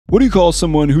What do you call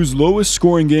someone whose lowest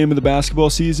scoring game of the basketball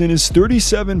season is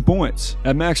 37 points?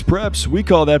 At MaxPreps, we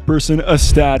call that person a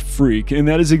stat freak, and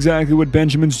that is exactly what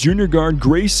Benjamin's junior guard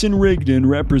Grayson Rigdon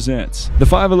represents. The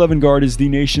 5'11 guard is the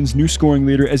nation's new scoring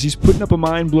leader as he's putting up a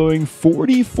mind-blowing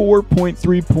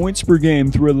 44.3 points per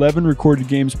game through 11 recorded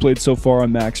games played so far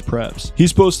on MaxPreps.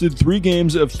 He's posted 3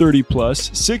 games of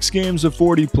 30+, 6 games of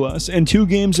 40+, and 2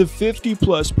 games of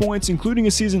 50+ points, including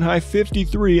a season-high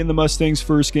 53 in the Mustangs'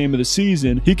 first game of the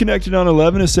season. He connected on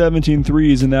 11 of 17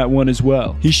 threes in that one as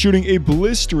well. He's shooting a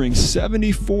blistering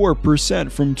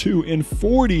 74% from 2 and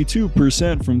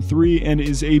 42% from 3, and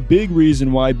is a big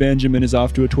reason why Benjamin is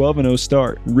off to a 12-0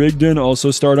 start. Rigdon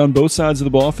also starred on both sides of the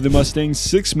ball for the Mustangs'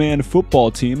 6-man football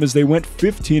team as they went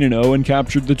 15-0 and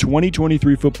captured the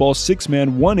 2023 football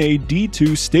 6-man 1A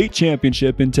D2 state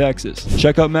championship in Texas.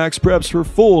 Check out MaxPreps for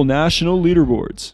full national leaderboards.